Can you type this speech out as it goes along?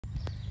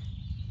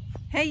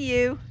Hey,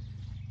 you.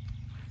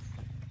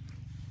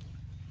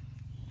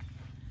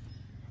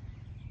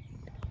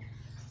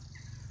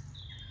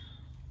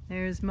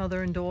 There's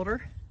mother and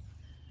daughter.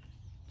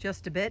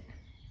 Just a bit.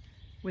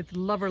 With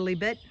Loverly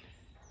Bit,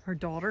 her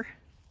daughter.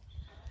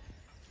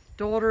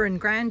 Daughter and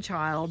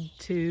grandchild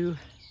to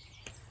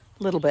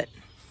Little Bit.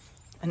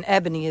 And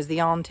Ebony is the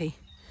auntie.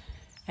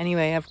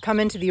 Anyway, I've come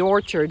into the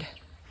orchard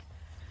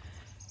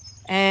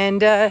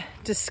and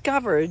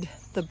discovered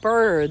the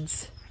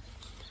birds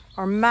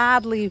are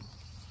madly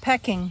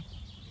pecking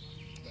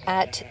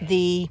at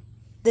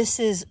this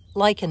is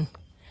lichen.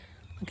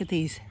 Look at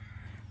these.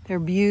 They're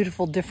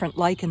beautiful different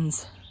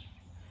lichens.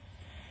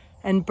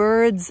 And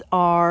birds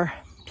are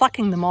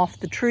plucking them off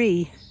the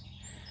tree.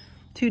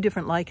 2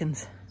 different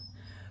lichens.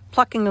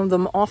 Plucking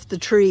them off the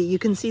tree. You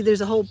can see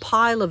there's a whole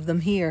pile of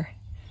them here.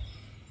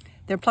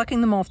 They're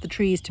plucking them off the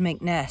trees to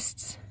make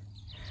nests.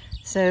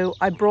 So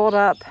I brought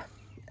up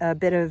a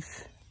bit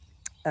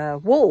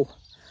of wool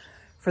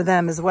for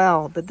them as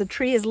well. But the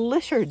tree is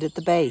littered at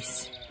the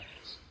base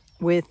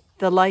with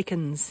the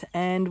lichens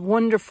and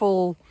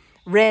wonderful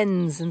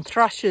wrens and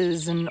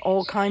thrushes and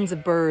all kinds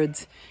of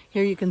birds.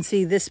 Here you can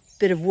see this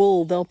bit of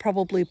wool. They'll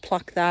probably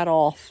pluck that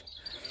off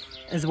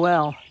as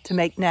well to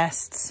make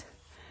nests.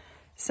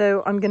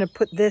 So I'm going to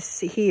put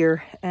this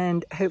here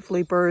and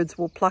hopefully birds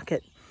will pluck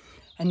it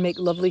and make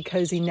lovely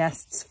cozy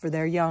nests for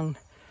their young.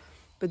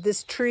 But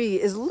this tree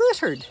is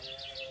littered,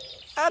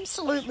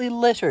 absolutely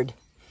littered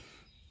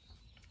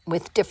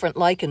with different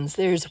lichens.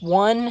 There's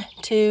 1,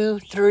 2,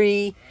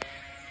 3,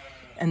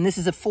 and this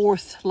is a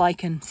 4th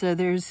lichen. So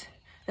there's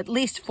at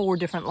least 4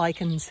 different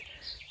lichens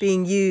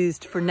being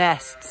used for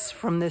nests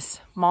from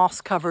this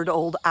moss-covered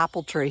old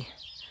apple tree.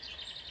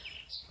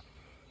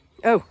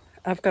 Oh,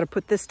 I've got to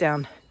put this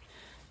down.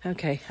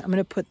 Okay, I'm going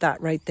to put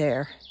that right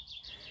there.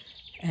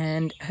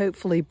 And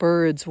hopefully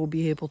birds will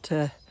be able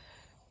to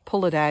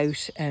pull it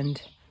out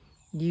and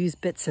use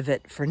bits of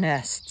it for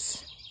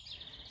nests.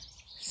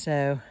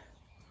 So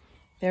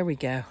there we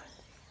go.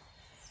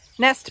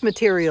 Nest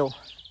material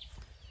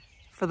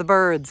for the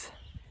birds.